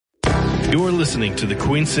You're listening to the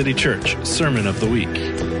Queen City Church Sermon of the Week.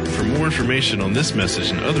 For more information on this message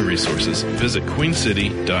and other resources, visit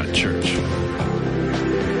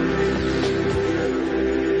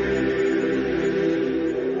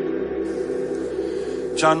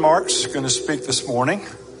queencity.church. John Mark's going to speak this morning.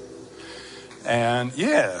 And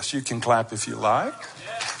yes, you can clap if you like.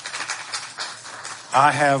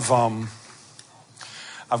 I've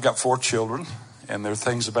got 4 children, and there are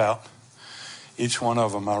things about each one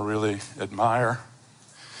of them I really admire.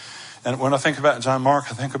 And when I think about John Mark,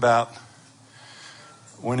 I think about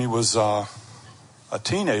when he was a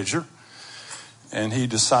teenager, and he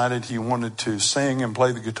decided he wanted to sing and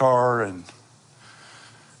play the guitar and,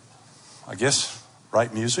 I guess,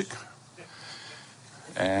 write music.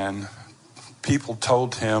 And people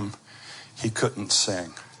told him he couldn't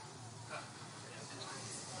sing.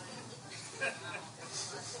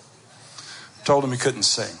 Told him he couldn't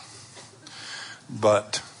sing.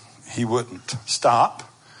 But he wouldn't stop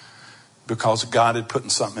because God had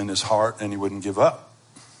put something in his heart and he wouldn't give up.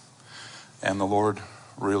 And the Lord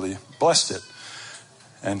really blessed it.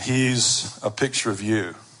 And he's a picture of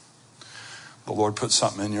you. The Lord put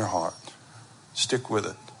something in your heart. Stick with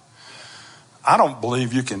it. I don't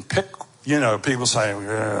believe you can pick, people say,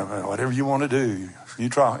 yeah, whatever you want to do, you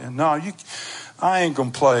try. No, I ain't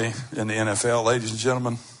going to play in the NFL, ladies and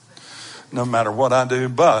gentlemen, no matter what I do.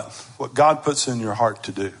 But what God puts in your heart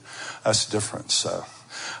to do, that's the difference. So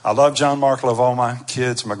I love John Mark, love all my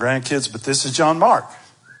kids, my grandkids, but this is John Mark.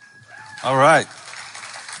 All right.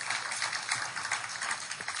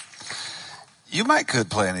 You could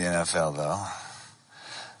play in the NFL, though.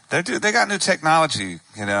 They got new technology,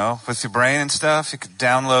 with your brain and stuff. You could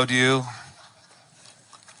download you.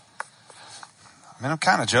 I mean, I'm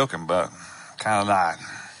kind of joking, but kind of not.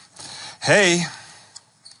 Hey.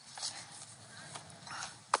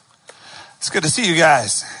 It's good to see you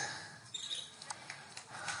guys.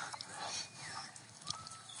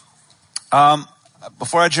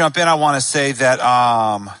 Before I jump in, I want to say that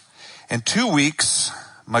in 2 weeks,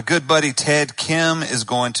 my good buddy Ted Kim is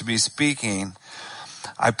going to be speaking.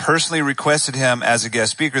 I personally requested him as a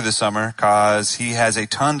guest speaker this summer because he has a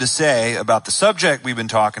ton to say about the subject we've been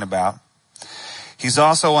talking about. He's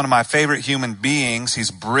also one of my favorite human beings. He's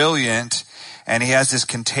brilliant, and he has this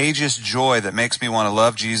contagious joy that makes me want to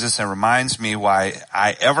love Jesus and reminds me why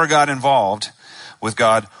I ever got involved with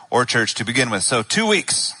God or church to begin with. So 2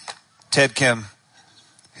 weeks, Ted Kim,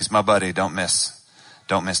 he's my buddy. Don't miss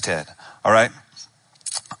Ted. All right.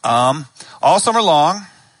 All summer long,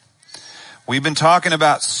 we've been talking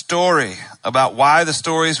about story, about why the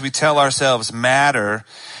stories we tell ourselves matter,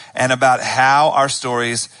 and about how our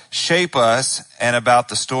stories shape us, and about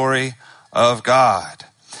the story of God.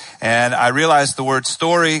 And I realize the word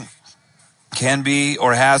story can be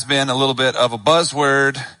or has been a little bit of a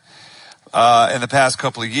buzzword in the past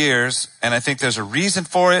couple of years. And I think there's a reason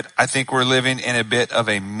for it. I think we're living in a bit of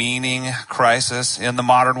a meaning crisis in the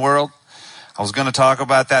modern world. I was going to talk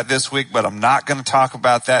about that this week, but I'm not going to talk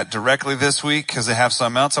about that directly this week because I have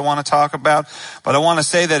something else I want to talk about. But I want to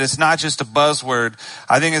say that it's not just a buzzword.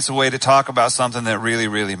 I think it's a way to talk about something that really,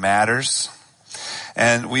 really matters.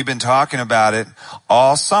 And we've been talking about it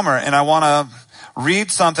all summer. And I want to read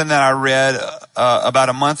something that I read about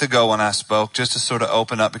a month ago when I spoke, just to sort of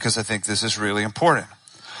open up, because I think this is really important.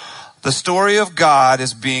 The story of God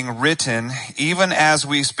is being written even as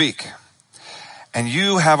we speak. And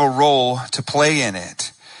you have a role to play in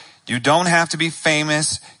it. You don't have to be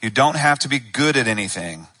famous. You don't have to be good at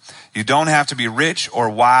anything. You don't have to be rich or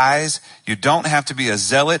wise. You don't have to be a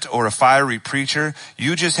zealot or a fiery preacher.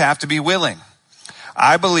 You just have to be willing.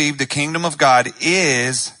 I believe the kingdom of God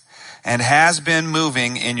is and has been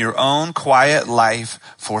moving in your own quiet life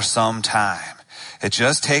for some time. It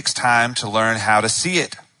just takes time to learn how to see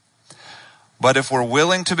it. But if we're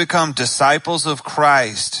willing to become disciples of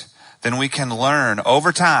Christ, then we can learn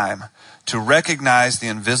over time to recognize the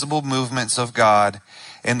invisible movements of God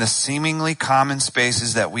in the seemingly common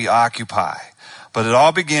spaces that we occupy. But it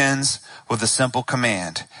all begins with a simple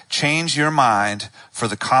command. Change your mind, for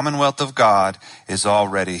the commonwealth of God is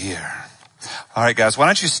already here. All right, guys, why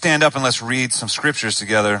don't you stand up and let's read some scriptures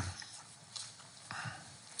together.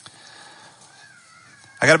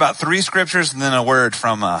 I got about 3 scriptures and then a word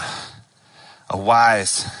from a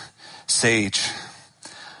wise sage.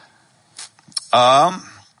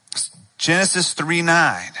 Genesis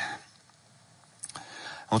 3:9.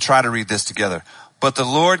 We'll try to read this together. But the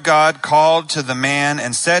Lord God called to the man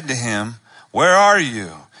and said to him, "Where are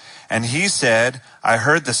you?" And he said, "I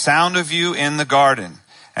heard the sound of you in the garden,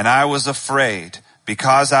 and I was afraid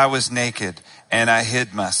because I was naked and I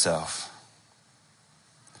hid myself."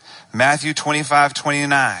 Matthew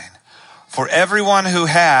 25:29. For everyone who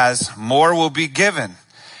has, more will be given,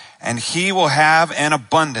 and he will have an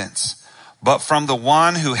abundance. But from the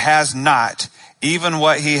one who has not, even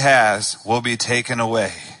what he has will be taken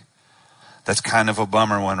away. That's kind of a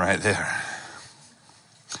bummer one right there.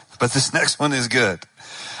 But this next one is good.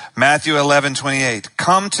 Matthew 11:28.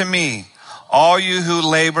 Come to me, all you who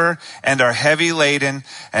labor and are heavy laden,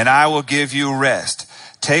 and I will give you rest.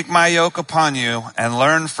 Take my yoke upon you and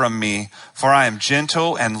learn from me, for I am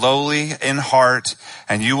gentle and lowly in heart,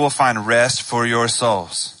 and you will find rest for your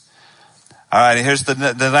souls. All right, here's the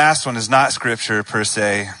last one is not scripture per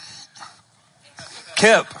se.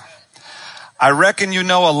 Kip, I reckon you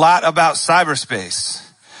know a lot about cyberspace.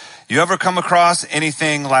 You ever come across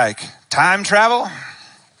anything like time travel?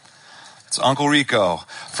 It's Uncle Rico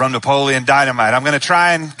from Napoleon Dynamite. I'm going to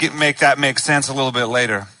try and make that make sense a little bit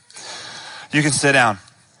later. You can sit down.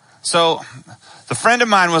 So, the friend of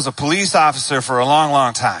mine was a police officer for a long,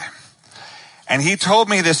 long time. And he told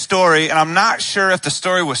me this story, and I'm not sure if the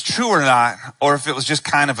story was true or not, or if it was just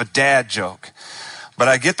kind of a dad joke. But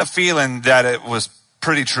I get the feeling that it was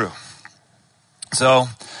pretty true. So,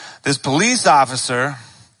 this police officer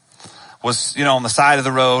was, on the side of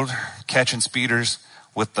the road, catching speeders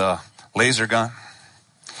with the laser gun.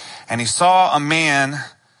 And he saw a man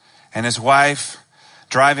and his wife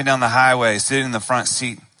driving down the highway, sitting in the front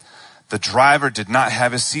seat. The driver did not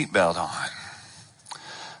have his seatbelt on.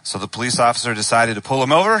 So the police officer decided to pull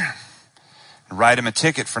him over and write him a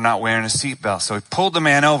ticket for not wearing a seatbelt. So he pulled the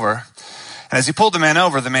man over. And as he pulled the man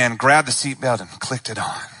over, the man grabbed the seatbelt and clicked it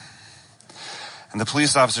on. And the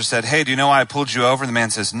police officer said, hey, do you know why I pulled you over? And the man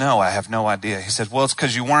says, no, I have no idea. He said, well, it's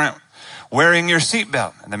because you weren't wearing your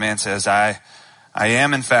seatbelt. And the man says, I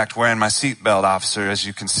am in fact wearing my seatbelt, officer, as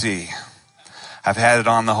you can see. I've had it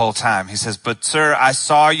on the whole time. He says, but sir, I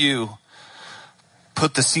saw you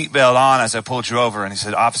put the seatbelt on as I pulled you over. And he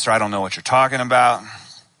said, officer, I don't know what you're talking about.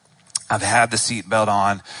 I've had the seatbelt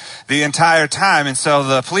on the entire time. And so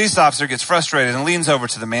the police officer gets frustrated and leans over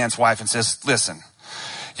to the man's wife and says, listen,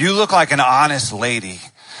 you look like an honest lady.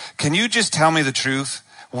 Can you just tell me the truth?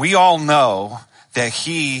 We all know that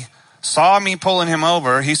he saw me pulling him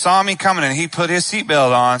over. He saw me coming and he put his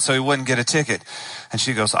seatbelt on so he wouldn't get a ticket. And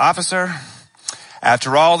she goes, officer,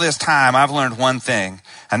 after all this time, I've learned one thing,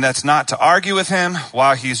 and that's not to argue with him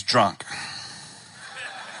while he's drunk.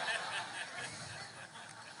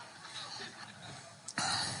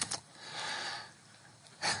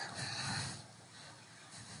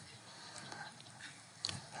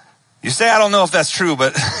 You say, I don't know if that's true,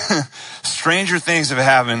 but stranger things have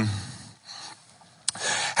happened.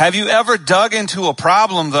 Have you ever dug into a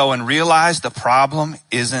problem, though, and realized the problem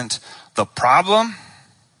isn't the problem?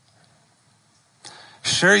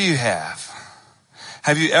 Sure you have.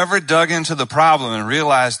 Have you ever dug into the problem and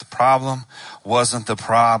realized the problem wasn't the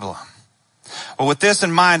problem? Well, with this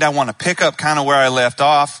in mind, I want to pick up kind of where I left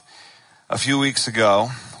off a few weeks ago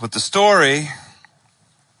with the story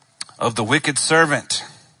of the wicked servant.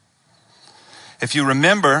 If you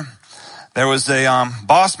remember, there was a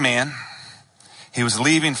boss man. He was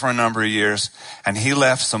leaving for a number of years, and he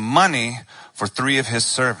left some money for 3 of his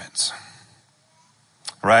servants.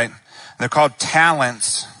 Right? They're called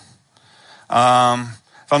talents. I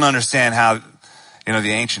don't understand how,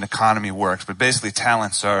 the ancient economy works, but basically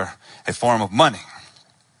talents are a form of money,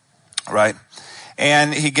 right?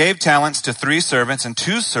 And he gave talents to 3 servants, and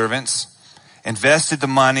 2 servants invested the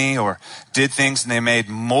money or did things and they made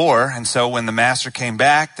more. And so when the master came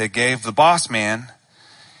back, they gave the boss man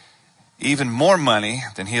even more money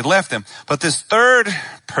than he had left them. But this third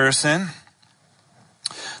person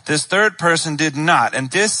did not.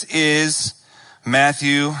 And this is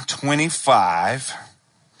Matthew 25.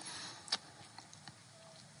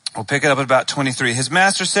 We'll pick it up at about 23. His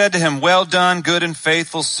master said to him, well done, good and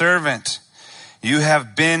faithful servant. You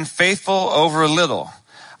have been faithful over a little.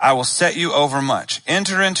 I will set you over much.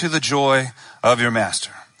 Enter into the joy of your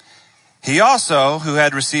master. He also, who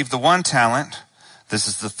had received the 1 talent, this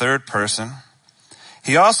is the third person.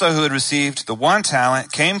 He also, who had received the 1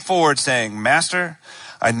 talent, came forward saying, Master,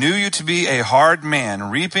 I knew you to be a hard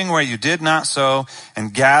man, reaping where you did not sow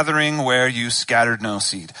and gathering where you scattered no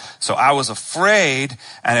seed. So I was afraid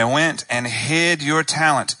and I went and hid your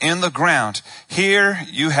talent in the ground. Here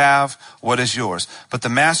you have what is yours. But the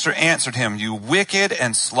master answered him, you wicked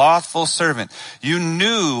and slothful servant. You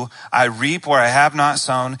knew I reap where I have not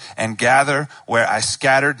sown and gather where I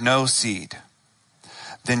scattered no seed.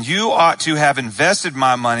 Then you ought to have invested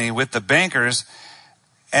my money with the bankers,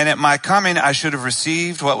 and at my coming, I should have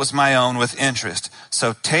received what was my own with interest.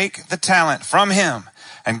 So take the talent from him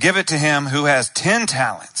and give it to him who has 10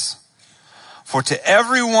 talents. For to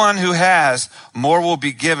everyone who has, more will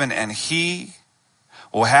be given, and he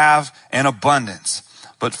will have an abundance.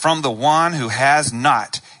 But from the one who has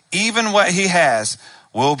not, even what he has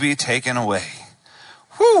will be taken away.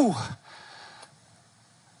 Whew.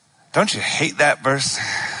 Don't you hate that verse?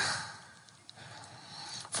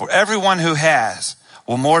 For everyone who has,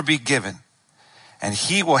 will more be given, and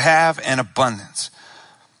he will have an abundance.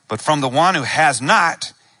 But from the one who has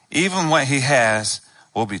not, even what he has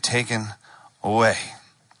will be taken away.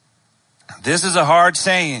 This is a hard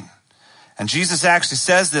saying. And Jesus actually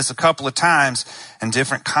says this a couple of times in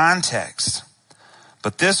different contexts.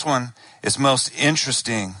 But this one is most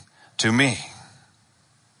interesting to me.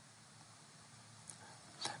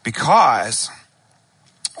 Because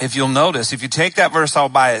if you'll notice, if you take that verse all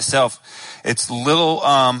by itself, it's a little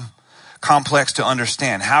complex to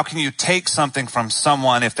understand. How can you take something from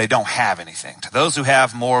someone if they don't have anything? To those who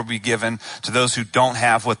have, more will be given. To those who don't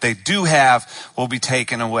have, what they do have will be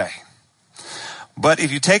taken away. But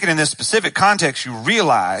if you take it in this specific context, you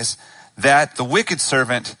realize that the wicked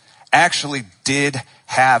servant actually did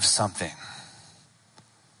have something.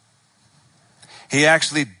 He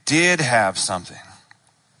actually did have something.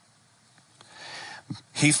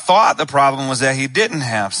 He thought the problem was that he didn't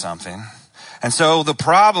have something. And so the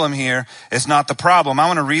problem here is not the problem. I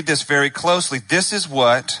want to read this very closely. This is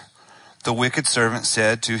what the wicked servant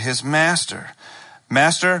said to his master.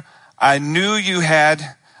 Master, I knew you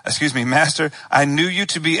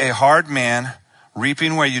to be a hard man,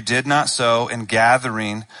 reaping where you did not sow and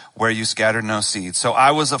gathering where you scattered no seed. So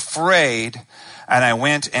I was afraid, and I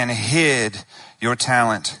went and hid your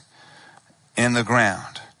talent in the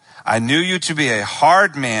ground. I knew you to be a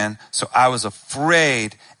hard man, so I was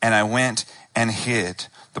afraid, and I went and hid.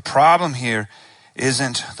 The problem here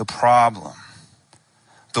isn't the problem.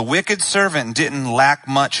 The wicked servant didn't lack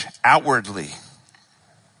much outwardly.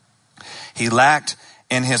 He lacked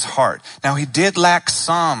in his heart. Now, he did lack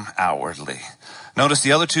some outwardly. Notice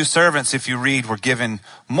the other two servants, if you read, were given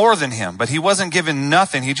more than him, but he wasn't given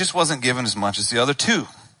nothing. He just wasn't given as much as the other two.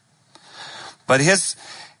 But his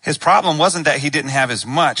problem wasn't that he didn't have as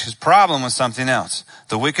much. His problem was something else.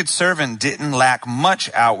 The wicked servant didn't lack much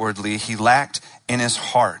outwardly. He lacked in his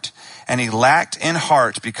heart. And he lacked in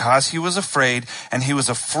heart because he was afraid. And he was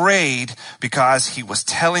afraid because he was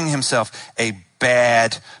telling himself a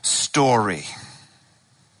bad story.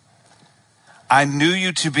 I knew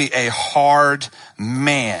you to be a hard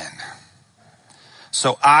man.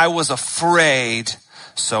 So I was afraid,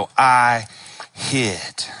 so I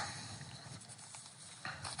hid.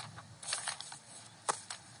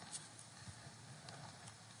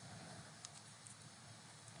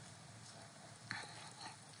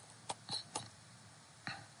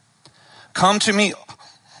 Come to me.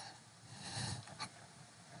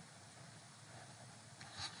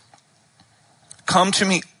 Come to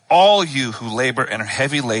me, all you who labor and are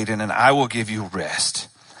heavy laden, and I will give you rest.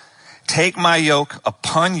 Take my yoke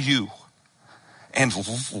upon you and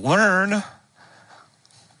learn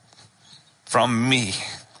from me,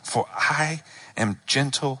 for I am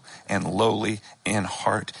gentle and lowly in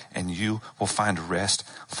heart, and you will find rest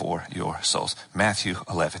for your souls. Matthew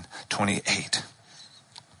 11:28.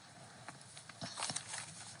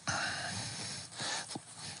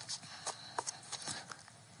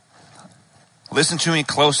 Listen to me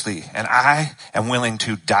closely, and I am willing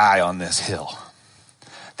to die on this hill.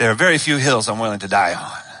 There are very few hills I'm willing to die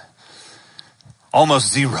on.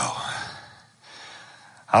 Almost zero.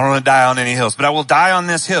 I don't want to die on any hills, but I will die on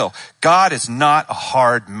this hill. God is not a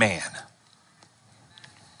hard man.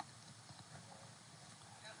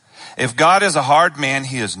 If God is a hard man,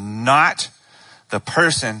 he is not the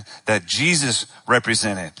person that Jesus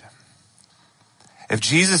represented. If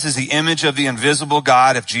Jesus is the image of the invisible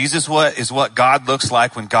God, if Jesus is what God looks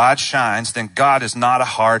like when God shines, then God is not a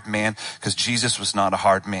hard man, because Jesus was not a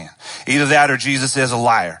hard man. Either that or Jesus is a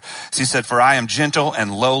liar. So he said, for I am gentle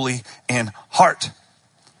and lowly in heart,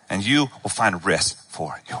 and you will find rest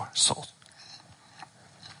for your soul.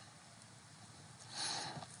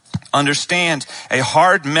 Understand, a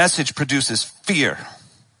hard message produces fear,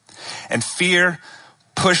 and fear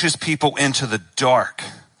pushes people into the dark,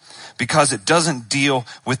 because it doesn't deal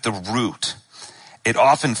with the root. It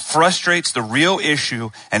often frustrates the real issue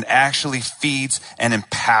and actually feeds and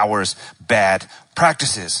empowers bad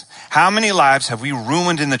practices. How many lives have we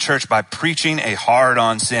ruined in the church by preaching a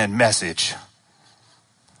hard-on sin message?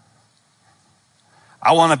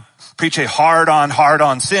 I want to preach a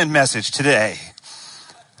hard-on sin message today.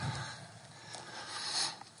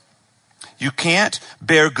 You can't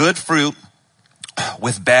bear good fruit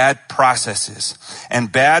with bad processes.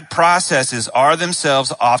 And bad processes are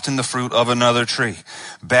themselves often the fruit of another tree.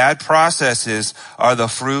 Bad processes are the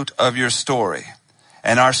fruit of your story.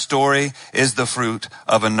 And our story is the fruit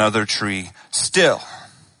of another tree still.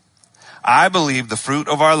 I believe the fruit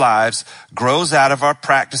of our lives grows out of our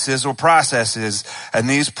practices or processes, and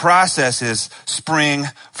these processes spring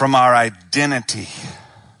from our identity.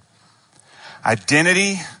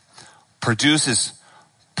 Identity produces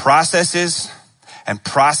processes, and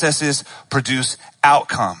processes produce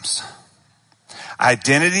outcomes.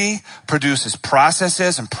 Identity produces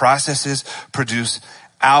processes, and processes produce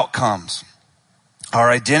outcomes. Our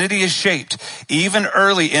identity is shaped even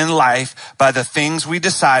early in life by the things we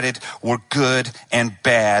decided were good and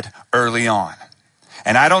bad early on.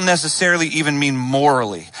 And I don't necessarily even mean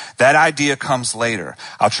morally. That idea comes later.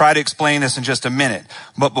 I'll try to explain this in just a minute.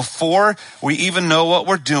 But before we even know what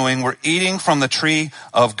we're doing, we're eating from the tree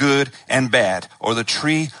of good and bad, or the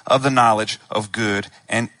tree of the knowledge of good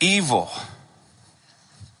and evil.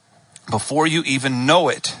 Before you even know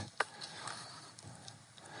it.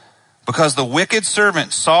 Because the wicked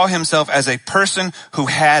servant saw himself as a person who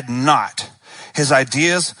had not. His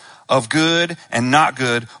ideas of good and not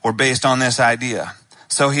good were based on this idea.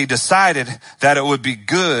 So he decided that it would be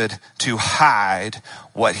good to hide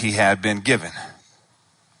what he had been given.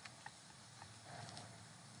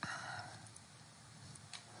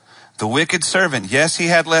 The wicked servant, yes, he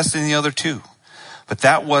had less than the other two, but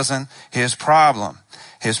that wasn't his problem.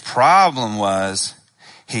 His problem was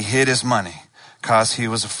he hid his money because he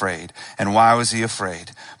was afraid. And why was he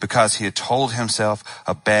afraid? Because he had told himself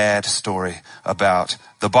a bad story about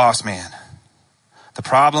the boss man. The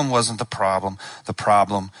problem wasn't the problem. The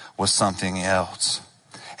problem was something else.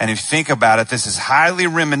 And if you think about it, this is highly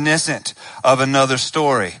reminiscent of another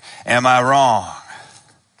story. Am I wrong?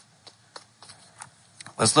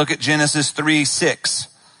 Let's look at Genesis 3:6.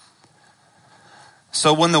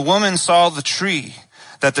 So when the woman saw the tree,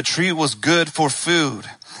 that the tree was good for food,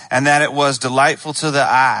 and that it was delightful to the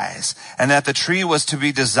eyes, and that the tree was to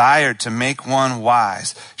be desired to make one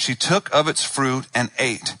wise, she took of its fruit and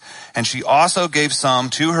ate. And she also gave some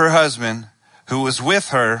to her husband who was with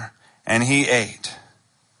her, and he ate.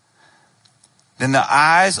 Then the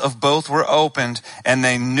eyes of both were opened, and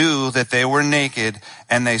they knew that they were naked,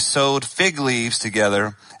 and they sewed fig leaves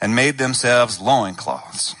together and made themselves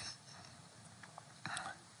loincloths.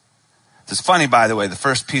 It's funny, by the way, the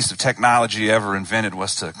first piece of technology ever invented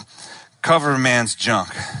was to cover a man's junk.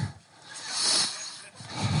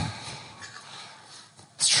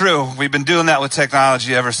 It's true. We've been doing that with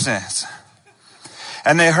technology ever since.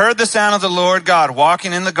 And they heard the sound of the Lord God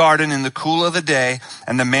walking in the garden in the cool of the day,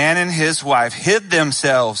 and the man and his wife hid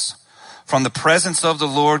themselves from the presence of the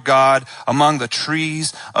Lord God among the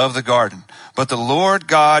trees of the garden. But the Lord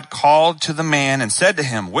God called to the man and said to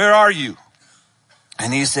him, "Where are you?"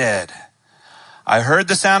 And he said, "I heard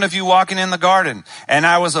the sound of you walking in the garden, and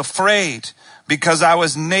I was afraid because I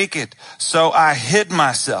was naked, so I hid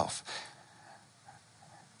myself."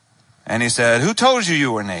 And he said, "Who told you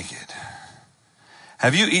you were naked?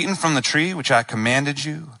 Have you eaten from the tree which I commanded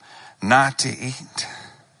you not to eat?"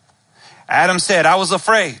 Adam said, "I was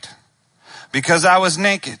afraid because I was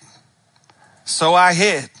naked, so I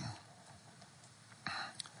hid."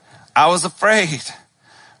 I was afraid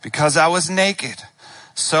because I was naked,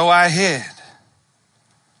 so I hid.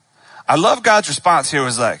 I love God's response here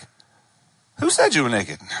was like, "Who said you were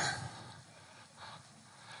naked?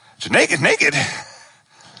 You're naked.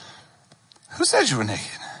 Who said you were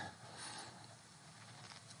naked?"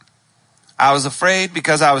 I was afraid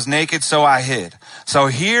because I was naked, so I hid. So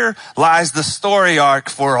here lies the story arc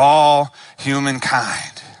for all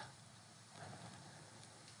humankind.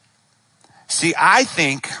 See, I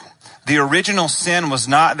think the original sin was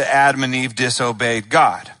not that Adam and Eve disobeyed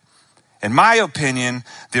God. In my opinion,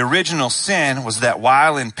 the original sin was that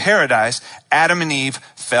while in paradise, Adam and Eve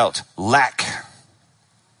felt lack.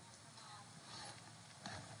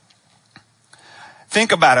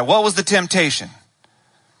 Think about it. What was the temptation?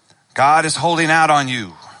 God is holding out on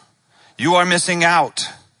you. You are missing out.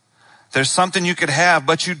 There's something you could have,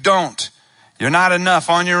 but you don't. You're not enough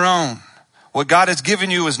on your own. What God has given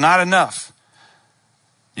you is not enough.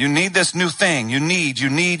 You need this new thing. You need.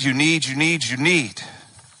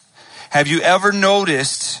 Have you ever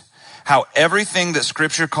noticed how everything that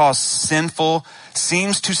Scripture calls sinful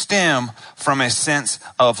seems to stem from a sense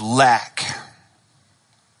of lack?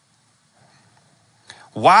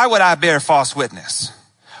 Why would I bear false witness?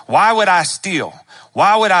 Why would I steal?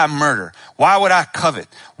 Why would I murder? Why would I covet?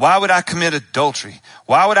 Why would I commit adultery?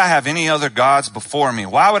 Why would I have any other gods before me?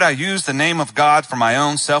 Why would I use the name of God for my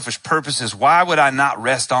own selfish purposes? Why would I not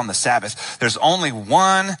rest on the Sabbath? There's only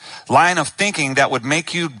one line of thinking that would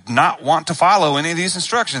make you not want to follow any of these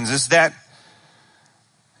instructions, is that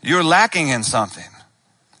you're lacking in something.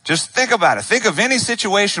 Just think about it. Think of any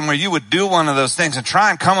situation where you would do one of those things and try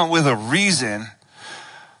and come up with a reason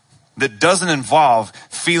that doesn't involve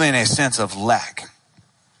feeling a sense of lack.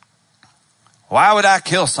 Why would I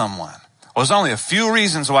kill someone? Well, there's only a few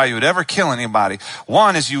reasons why you would ever kill anybody.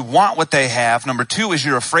 One is you want what they have. Number two is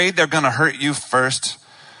you're afraid they're going to hurt you first.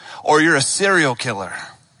 Or you're a serial killer.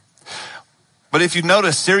 But if you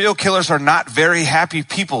notice, serial killers are not very happy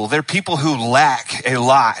people. They're people who lack a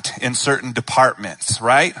lot in certain departments,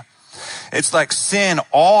 right? It's like sin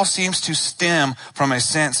all seems to stem from a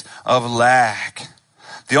sense of lack.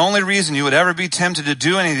 The only reason you would ever be tempted to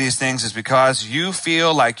do any of these things is because you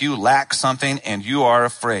feel like you lack something and you are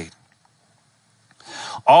afraid.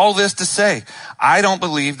 All this to say, I don't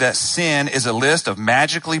believe that sin is a list of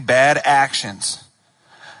magically bad actions.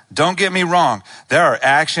 Don't get me wrong. There are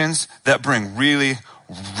actions that bring really,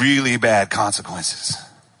 really bad consequences.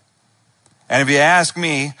 And if you ask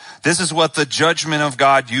me, this is what the judgment of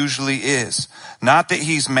God usually is. Not that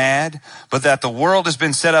he's mad, but that the world has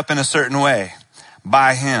been set up in a certain way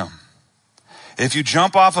by him. If you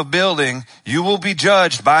jump off a building, you will be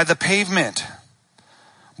judged by the pavement.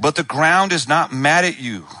 But the ground is not mad at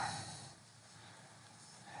you.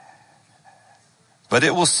 But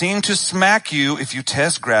it will seem to smack you if you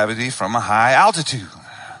test gravity from a high altitude.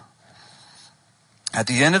 At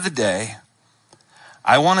the end of the day,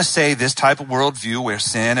 I want to say this type of worldview where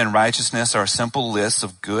sin and righteousness are simple lists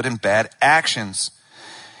of good and bad actions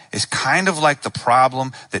is kind of like the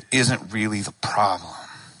problem that isn't really the problem.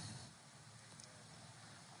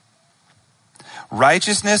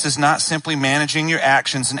 Righteousness is not simply managing your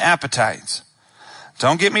actions and appetites.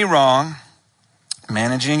 Don't get me wrong.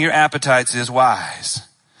 Managing your appetites is wise.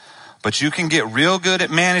 But you can get real good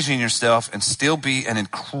at managing yourself and still be an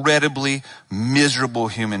incredibly miserable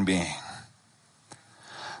human being.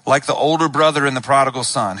 Like the older brother in the prodigal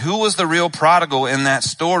son. Who was the real prodigal in that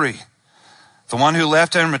story? The one who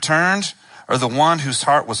left and returned, or the one whose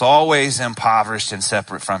heart was always impoverished and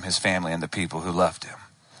separate from his family and the people who loved him?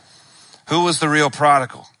 Who was the real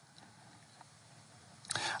prodigal?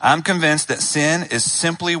 I'm convinced that sin is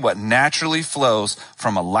simply what naturally flows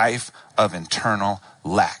from a life of internal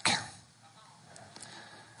lack.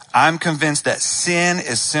 I'm convinced that sin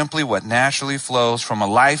is simply what naturally flows from a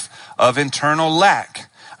life of internal lack.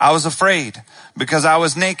 I was afraid because I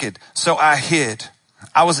was naked, so I hid.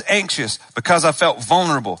 I was anxious because I felt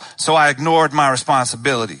vulnerable, so I ignored my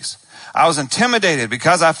responsibilities. I was intimidated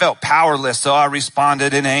because I felt powerless, so I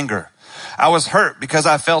responded in anger. I was hurt because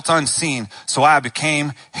I felt unseen, so I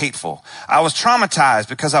became hateful. I was traumatized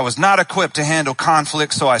because I was not equipped to handle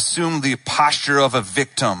conflict, so I assumed the posture of a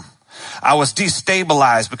victim. I was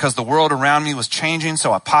destabilized because the world around me was changing,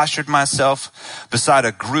 so I postured myself beside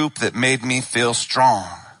a group that made me feel strong.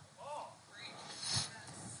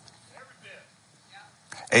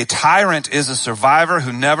 A tyrant is a survivor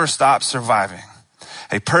who never stops surviving.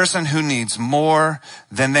 A person who needs more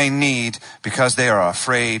than they need because they are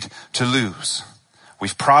afraid to lose.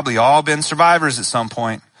 We've probably all been survivors at some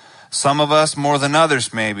point. Some of us more than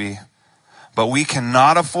others maybe. But we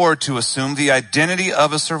cannot afford to assume the identity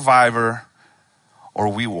of a survivor or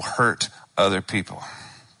we will hurt other people.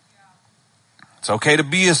 It's okay to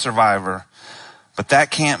be a survivor, but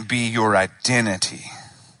that can't be your identity.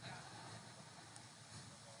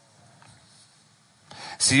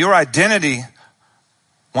 See, your identity,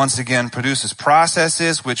 once again, produces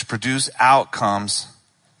processes which produce outcomes,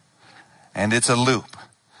 and it's a loop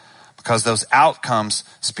because those outcomes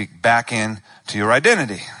speak back into your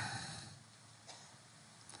identity.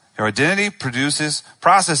 Your identity produces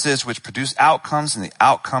processes which produce outcomes, and the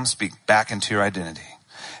outcomes speak back into your identity.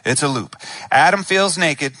 It's a loop. Adam feels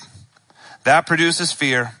naked. That produces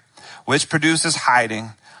fear, which produces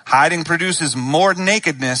hiding. Hiding produces more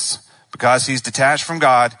nakedness because he's detached from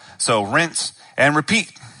God. So rinse and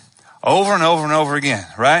repeat over and over and over again,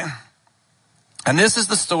 right? And this is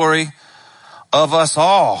the story of us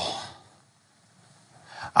all.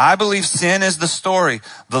 I believe sin is the story,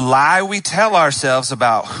 the lie we tell ourselves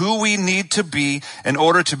about who we need to be in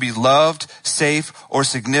order to be loved, safe, or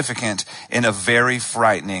significant in a very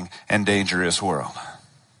frightening and dangerous world.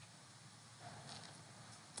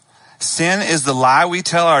 Sin is the lie we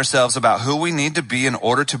tell ourselves about who we need to be in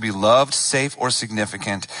order to be loved, safe, or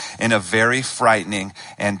significant in a very frightening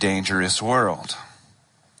and dangerous world.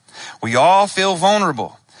 We all feel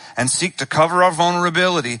vulnerable. and seek to cover our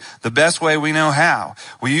vulnerability the best way we know how.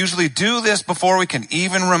 We usually do this before we can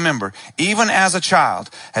even remember. Even as a child,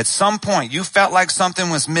 at some point you felt like something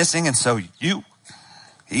was missing, and so you,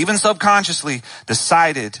 even subconsciously,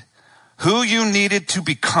 decided who you needed to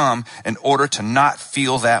become in order to not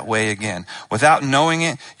feel that way again. Without knowing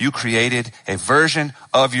it, you created a version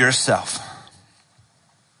of yourself.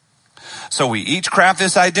 So we each craft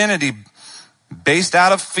this identity based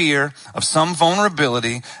out of fear of some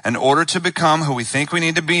vulnerability in order to become who we think we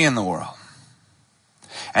need to be in the world.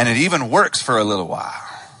 And it even works for a little while.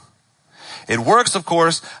 It works, of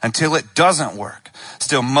course, until it doesn't work.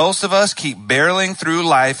 Still, most of us keep barreling through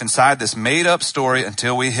life inside this made-up story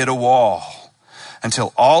until we hit a wall.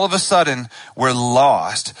 Until all of a sudden, we're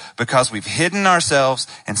lost because we've hidden ourselves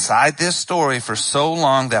inside this story for so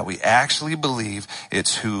long that we actually believe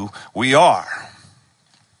it's who we are.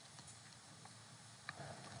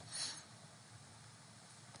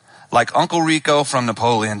 Like Uncle Rico from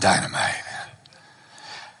Napoleon Dynamite.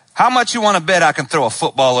 How much you want to bet I can throw a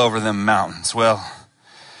football over them mountains? Well,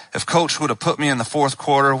 if coach would have put me in the fourth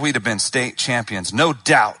quarter, we'd have been state champions. No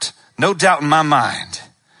doubt in my mind.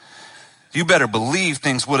 You better believe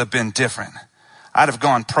things would have been different. I'd have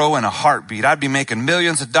gone pro in a heartbeat. I'd be making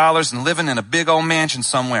millions of dollars and living in a big old mansion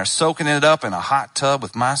somewhere, soaking it up in a hot tub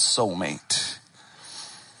with my soulmate.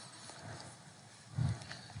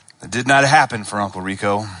 It did not happen for Uncle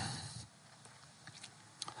Rico.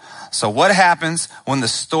 So what happens when the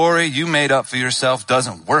story you made up for yourself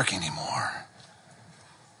doesn't work anymore?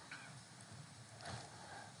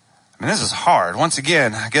 I mean, this is hard. Once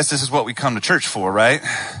again, I guess this is what we come to church for, right?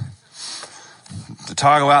 To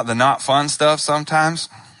talk about the not fun stuff sometimes.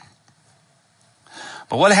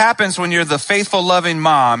 But what happens when you're the faithful, loving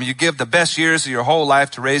mom? You give the best years of your whole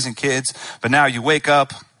life to raising kids, but now you wake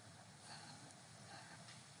up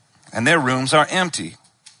and their rooms are empty.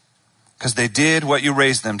 Because they did what you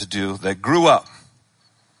raised them to do. They grew up.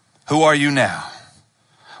 Who are you now?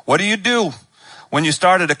 What do you do when you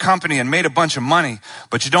started a company and made a bunch of money,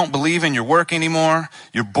 but you don't believe in your work anymore?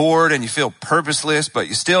 You're bored and you feel purposeless, but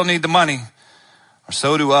you still need the money. Or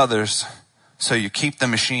so do others. So you keep the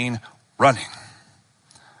machine running.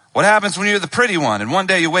 What happens when you're the pretty one and one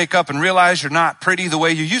day you wake up and realize you're not pretty the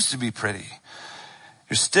way you used to be pretty?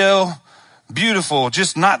 You're still beautiful,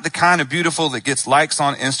 just not the kind of beautiful that gets likes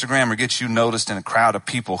on Instagram or gets you noticed in a crowd of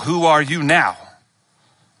people. Who are you now?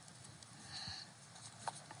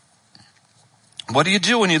 What do you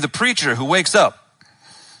do when you're the preacher who wakes up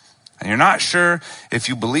and you're not sure if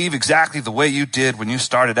you believe exactly the way you did when you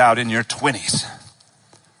started out in your 20s?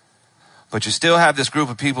 But you still have this group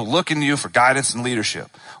of people looking to you for guidance and leadership.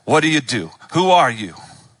 What do you do? Who are you?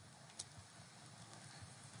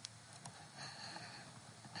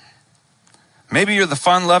 Maybe you're the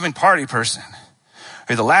fun-loving party person.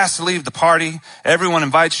 You're the last to leave the party. Everyone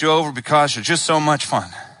invites you over because you're just so much fun.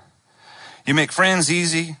 You make friends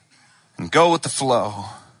easy and go with the flow.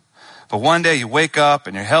 But one day you wake up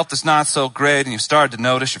and your health is not so great and you start to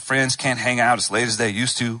notice your friends can't hang out as late as they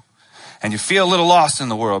used to. And you feel a little lost in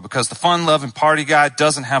the world because the fun-loving party guy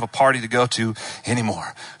doesn't have a party to go to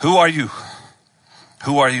anymore. Who are you?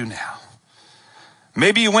 Who are you now?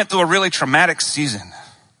 Maybe you went through a really traumatic season.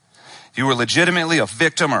 You were legitimately a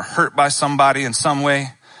victim or hurt by somebody in some way.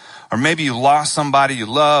 Or maybe you lost somebody you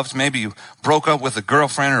loved. Maybe you broke up with a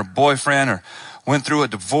girlfriend or a boyfriend or went through a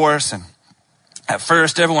divorce. And at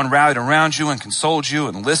first, everyone rallied around you and consoled you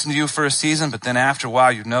and listened to you for a season. But then after a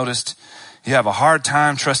while, you noticed you have a hard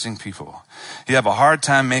time trusting people. You have a hard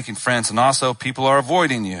time making friends. And also, people are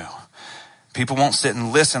avoiding you. People won't sit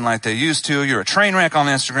and listen like they used to. You're a train wreck on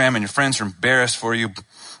Instagram and your friends are embarrassed for you.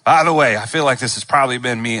 By the way, I feel like this has probably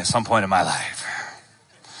been me at some point in my life.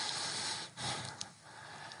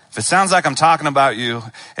 If it sounds like I'm talking about you,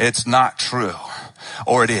 it's not true.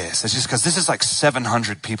 Or it is. It's just because this is like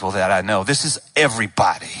 700 people that I know. This is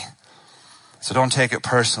everybody. So don't take it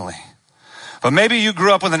personally. But maybe you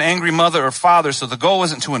grew up with an angry mother or father, so the goal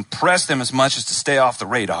wasn't to impress them as much as to stay off the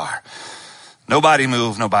radar. Nobody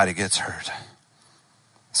moves, nobody gets hurt.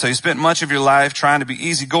 So you spent much of your life trying to be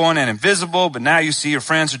easygoing and invisible, but now you see your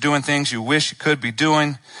friends are doing things you wish you could be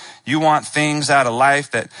doing. You want things out of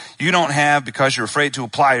life that you don't have because you're afraid to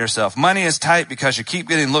apply yourself. Money is tight because you keep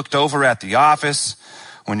getting looked over at the office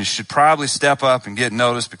when you should probably step up and get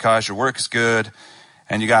noticed because your work is good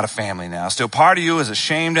and you got a family now. Still, part of you is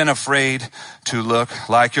ashamed and afraid to look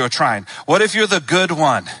like you're trying. What if you're the good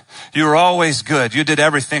one? You were always good. You did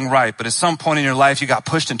everything right, but at some point in your life, you got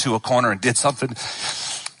pushed into a corner and did something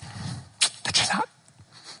that you're not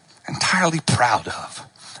entirely proud of.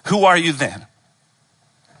 Who are you then?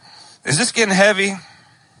 Is this getting heavy?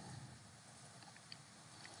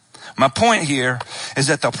 My point here is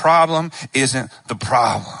that the problem isn't the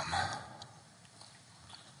problem.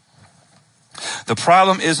 The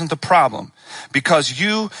problem isn't the problem, because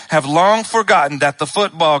you have long forgotten that the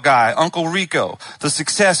football guy, Uncle Rico, the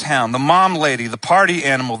success hound, the mom lady, the party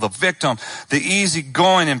animal, the victim, the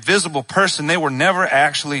easygoing, invisible person, they were never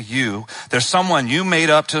actually you. They're someone you made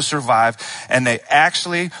up to survive, and they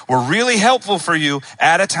actually were really helpful for you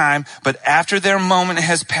at a time, but after their moment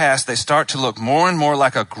has passed, they start to look more and more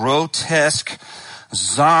like a grotesque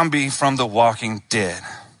zombie from The Walking Dead.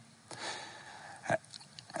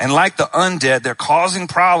 And like the undead, they're causing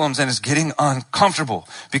problems and it's getting uncomfortable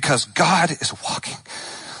because God is walking.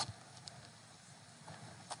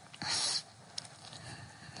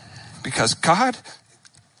 Because God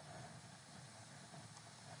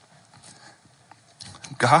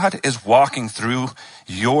is walking through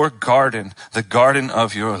your garden, the garden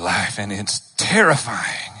of your life, and it's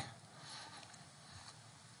terrifying.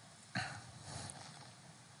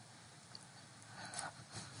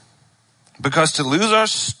 Because to lose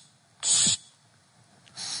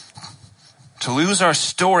our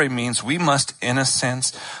story means we must, in a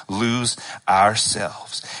sense, lose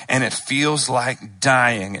ourselves. And it feels like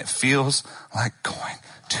dying. It feels like going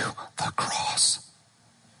to the cross.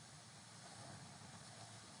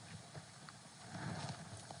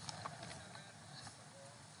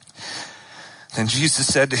 Then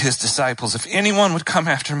Jesus said to his disciples, if anyone would come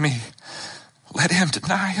after me, let him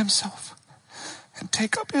deny himself and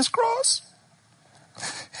take up his cross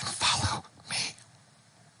and follow me.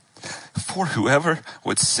 For whoever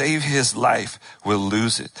would save his life will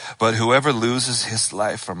lose it, but whoever loses his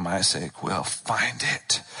life for my sake will find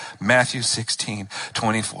it. Matthew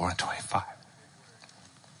 16:24 and 25.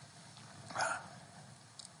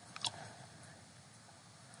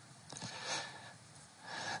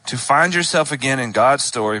 To find yourself again in God's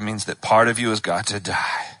story means that part of you has got to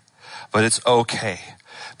die. But it's okay,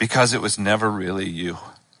 because it was never really you.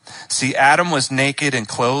 See, Adam was naked and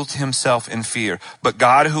clothed himself in fear, but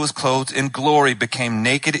God, who was clothed in glory, became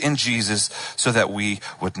naked in Jesus so that we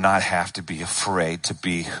would not have to be afraid to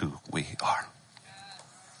be who we are.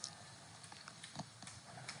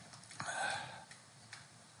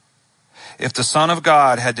 If the Son of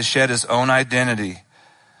God had to shed his own identity,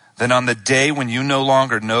 then on the day when you no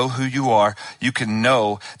longer know who you are, you can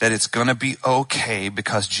know that it's going to be okay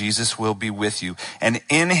because Jesus will be with you. And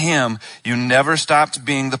in him, you never stopped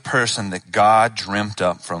being the person that God dreamt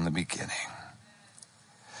up from the beginning.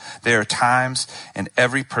 There are times in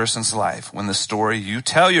every person's life when the story you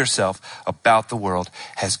tell yourself about the world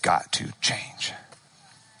has got to change.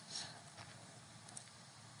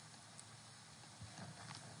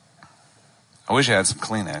 I wish I had some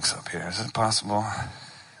Kleenex up here. Is it possible?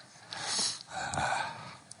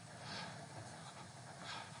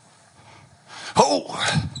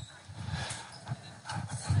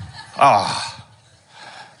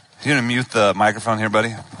 You gonna mute the microphone here,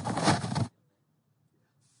 buddy?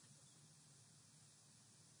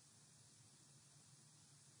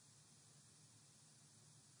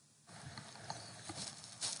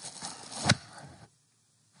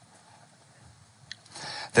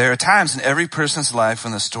 There are times in every person's life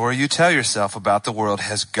when the story you tell yourself about the world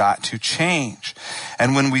has got to change.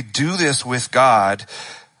 And when we do this with God,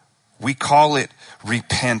 we call it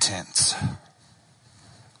repentance.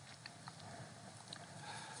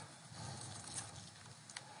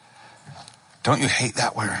 Don't you hate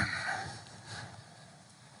that word?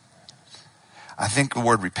 I think the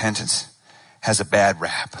word repentance has a bad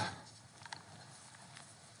rap.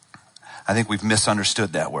 I think we've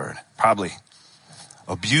misunderstood that word. Probably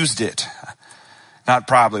abused it. Not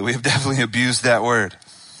probably, we've definitely abused that word.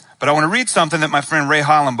 But I want to read something that my friend Ray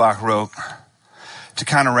Hollenbach wrote to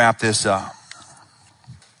kind of wrap this up.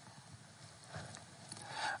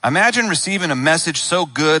 Imagine receiving a message so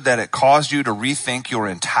good that it caused you to rethink your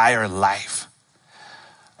entire life.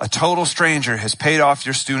 A total stranger has paid off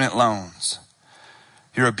your student loans.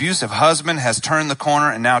 Your abusive husband has turned the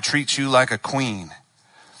corner and now treats you like a queen.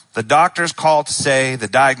 The doctors called to say the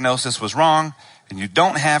diagnosis was wrong and you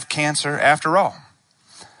don't have cancer after all.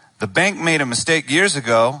 The bank made a mistake years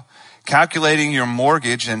ago calculating your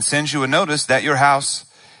mortgage and sends you a notice that your house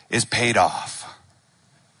is paid off.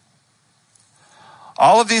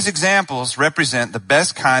 All of these examples represent the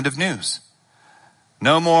best kind of news.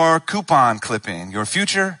 No more coupon clipping. Your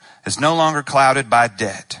future is no longer clouded by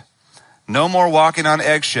debt. No more walking on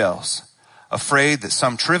eggshells, afraid that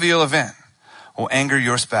some trivial event will anger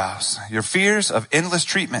your spouse. Your fears of endless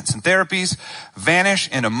treatments and therapies vanish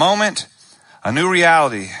in a moment. A new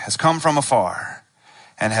reality has come from afar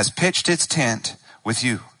and has pitched its tent with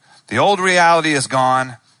you. The old reality is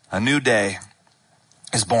gone. A new day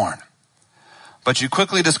is born. But you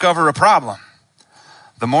quickly discover a problem.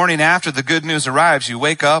 The morning after the good news arrives, you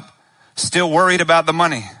wake up still worried about the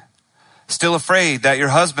money, still afraid that your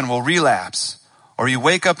husband will relapse, or you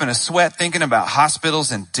wake up in a sweat thinking about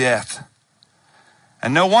hospitals and death.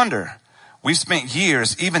 And no wonder. We've spent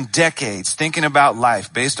years, even decades, thinking about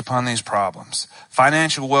life based upon these problems.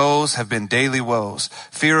 Financial woes have been daily woes.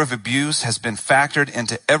 Fear of abuse has been factored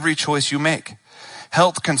into every choice you make.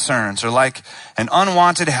 Health concerns are like an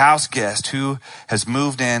unwanted house guest who has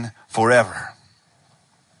moved in forever.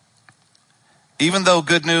 Even though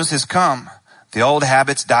good news has come, the old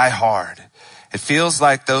habits die hard. It feels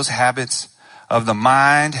like those habits of the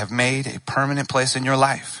mind have made a permanent place in your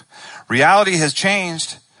life. Reality has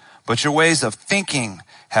changed, but your ways of thinking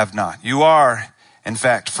have not. You are, in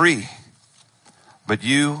fact, free, but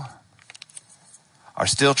you are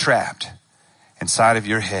still trapped inside of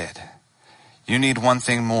your head. You need one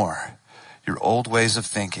thing more. Your old ways of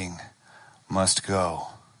thinking must go.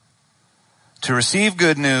 To receive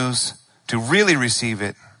good news, to really receive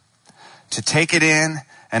it, to take it in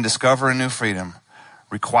and discover a new freedom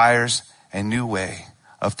requires a new way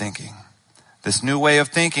of thinking. This new way of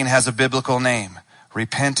thinking has a biblical name,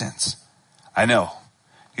 repentance. I know,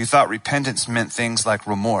 you thought repentance meant things like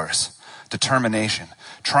remorse, determination,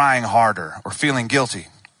 trying harder, or feeling guilty.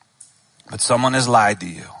 But someone has lied to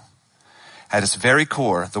you. At its very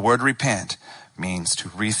core, the word repent means to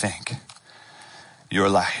rethink your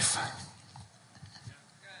life.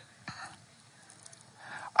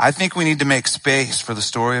 I think we need to make space for the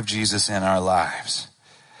story of Jesus in our lives.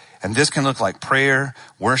 And this can look like prayer,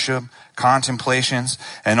 worship, contemplations,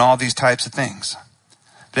 and all these types of things.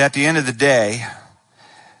 But at the end of the day,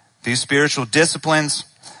 these spiritual disciplines,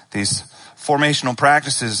 these formational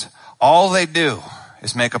practices, all they do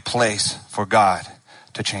is make a place for God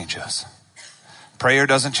to change us. Prayer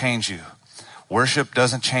doesn't change you. Worship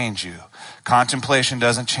doesn't change you. Contemplation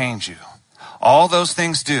doesn't change you. All those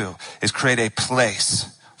things do is create a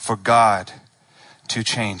place for God to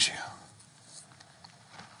change you.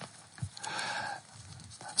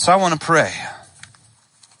 So I want to pray.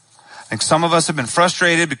 I think some of us have been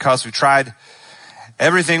frustrated because we've tried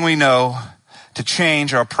everything we know to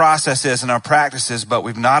change our processes and our practices, but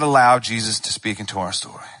we've not allowed Jesus to speak into our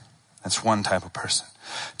story. That's one type of person.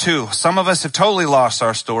 2, some of us have totally lost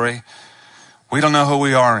our story. We don't know who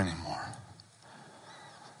we are anymore.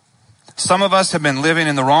 Some of us have been living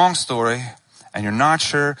in the wrong story and you're not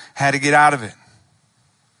sure how to get out of it.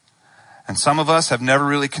 And some of us have never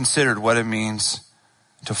really considered what it means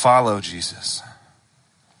to follow Jesus.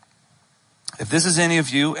 If this is any of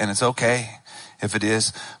you, and it's okay if it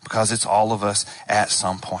is, because it's all of us at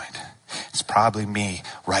some point. It's probably me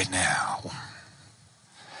right now.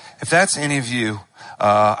 If that's any of you,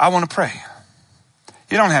 I want to pray.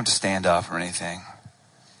 You don't have to stand up or anything,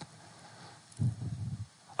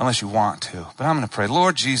 unless you want to. But I'm going to pray.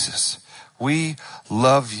 Lord Jesus, we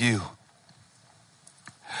love you.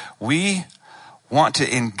 We want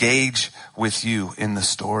to engage with you in the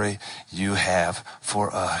story you have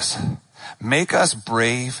for us. Make us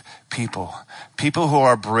brave people who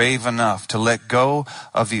are brave enough to let go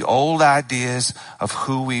of the old ideas of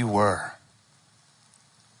who we were.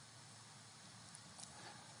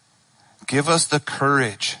 Give us the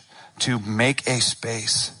courage to make a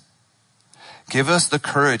space. Give us the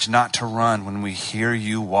courage not to run when we hear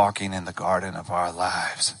you walking in the garden of our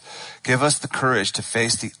lives. Give us the courage to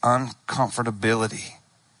face the uncomfortability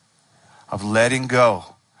of letting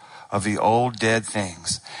go of the old dead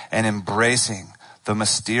things and embracing the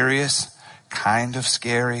mysterious, kind of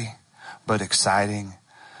scary, but exciting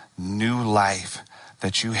new life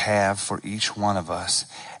that you have for each one of us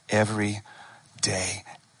every day,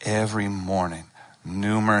 every morning.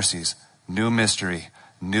 New mercies, new mystery,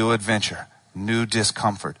 new adventure, new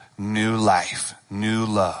discomfort, new life, new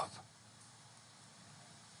love.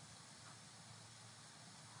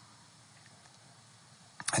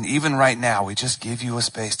 And even right now, we just give you a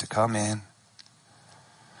space to come in.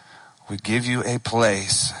 We give you a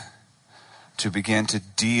place to begin to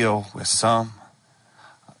deal with some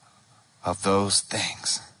of those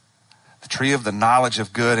things. The tree of the knowledge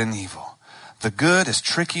of good and evil. The good is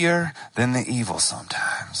trickier than the evil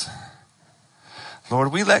sometimes.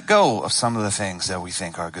 Lord, we let go of some of the things that we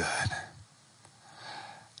think are good.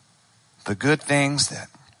 The good things that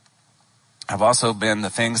have also been the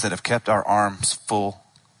things that have kept our arms full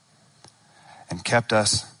and kept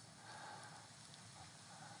us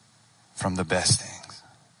from the best things.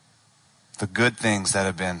 The good things that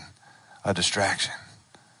have been a distraction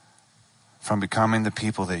from becoming the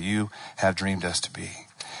people that you have dreamed us to be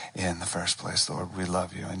in the first place. Lord, we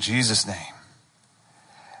love you. In Jesus' name,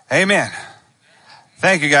 amen.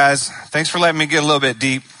 Thank you, guys. Thanks for letting me get a little bit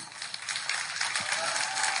deep.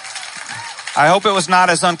 I hope it was not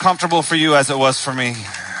as uncomfortable for you as it was for me.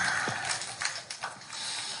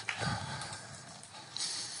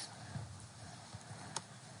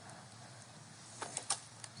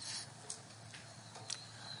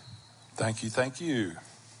 Thank you.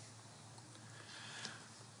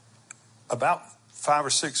 About 5 or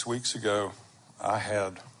 6 weeks ago, I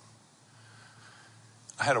had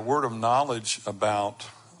a word of knowledge about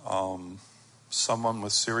someone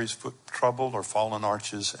with serious foot trouble or fallen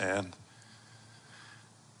arches, and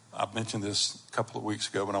I've mentioned this a couple of weeks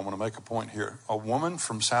ago, but I want to make a point here. A woman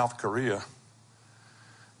from South Korea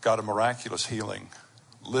got a miraculous healing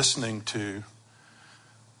listening to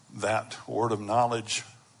that word of knowledge,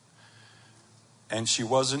 and she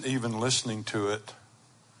wasn't even listening to it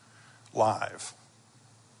live.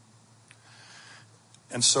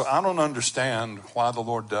 And so I don't understand why the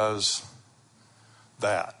Lord does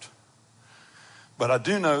that. But I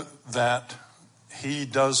do know that he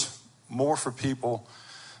does more for people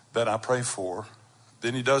that I pray for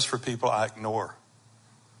than he does for people I ignore.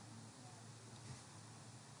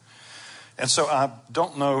 And so I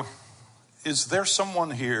don't know, is there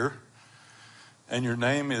someone here and your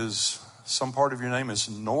name is, some part of your name is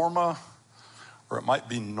Norma, or it might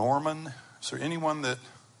be Norman? Is there anyone that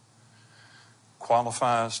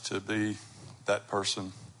qualifies to be that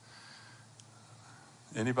person?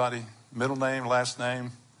 Anybody? Middle name, last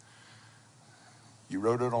name? You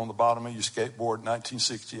wrote it on the bottom of your skateboard,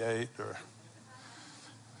 1968, or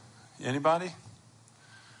anybody?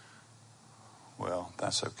 Well,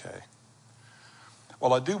 that's okay.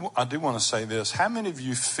 Well, I do want to say this. How many of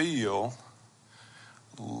you feel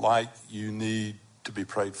like you need to be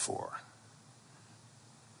prayed for?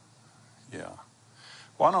 Yeah.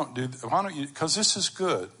 Why don't you, because this is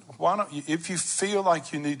good. Why don't you, if you feel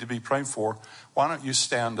like you need to be prayed for, why don't you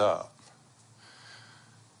stand up?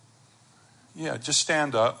 Yeah, just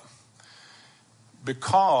stand up,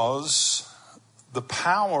 because the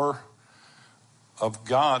power of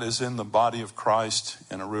God is in the body of Christ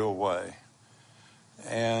in a real way.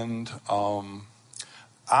 And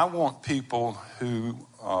I want people who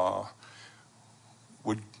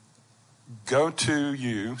would go to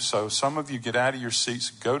you. So some of you get out of your seats,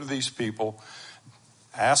 go to these people,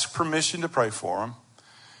 ask permission to pray for them.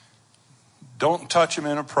 Don't touch them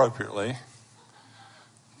inappropriately.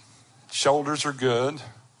 Shoulders are good.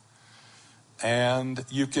 And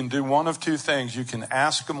you can do one of two things. You can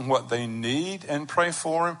ask them what they need and pray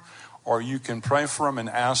for them, or you can pray for them and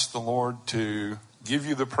ask the Lord to give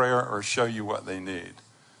you the prayer or show you what they need.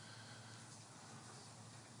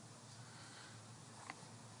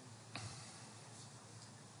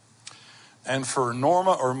 And for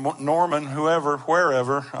Norma or Norman, whoever,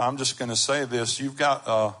 wherever, I'm just going to say this. You've got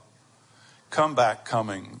a comeback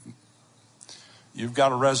coming. You've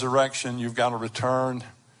got a resurrection. You've got a return.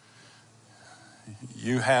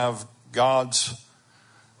 You have God's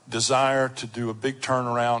desire to do a big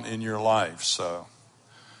turnaround in your life. So,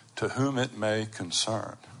 to whom it may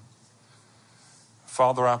concern.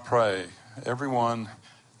 Father, I pray, everyone,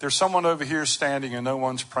 there's someone over here standing and no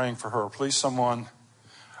one's praying for her. Please, someone,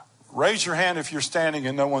 raise your hand if you're standing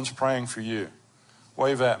and no one's praying for you.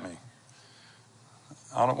 Wave at me.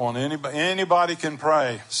 I don't want anybody can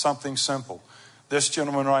pray something simple. This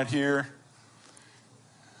gentleman right here.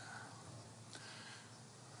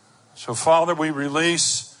 So, Father, we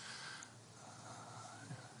release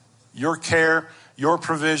your care, your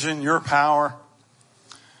provision, your power.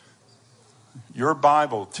 Your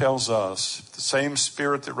Bible tells us the same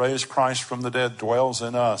Spirit that raised Christ from the dead dwells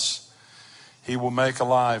in us. He will make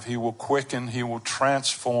alive. He will quicken. He will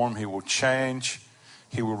transform. He will change.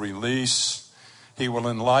 He will release. He will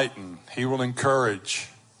enlighten. He will encourage.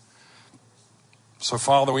 So,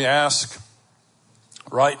 Father, we ask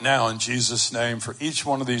right now in Jesus' name for each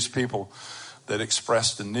one of these people that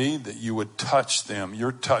expressed a need, that you would touch them.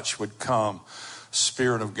 Your touch would come,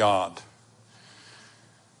 Spirit of God.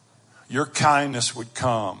 Your kindness would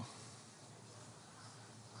come.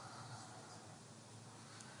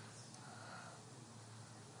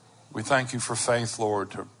 We thank you for faith,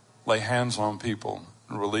 Lord, to lay hands on people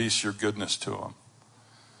and release your goodness to them,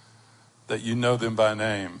 that you know them by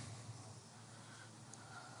name.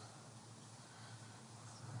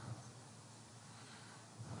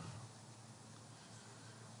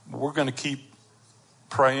 We're going to keep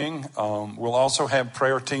praying. We'll also have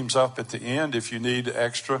prayer teams up at the end if you need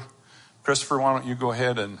extra. Christopher, why don't you go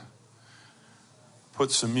ahead and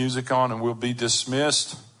put some music on and we'll be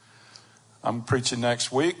dismissed. I'm preaching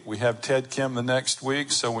next week. We have Ted Kim the next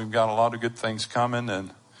week, so we've got a lot of good things coming.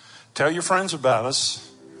 And tell your friends about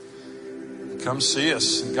us. come see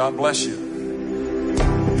us. God bless you.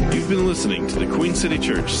 You've been listening to the Queen City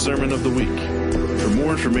Church Sermon of the Week. For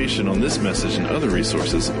more information on this message and other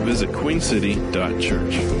resources, visit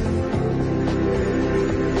queencity.church.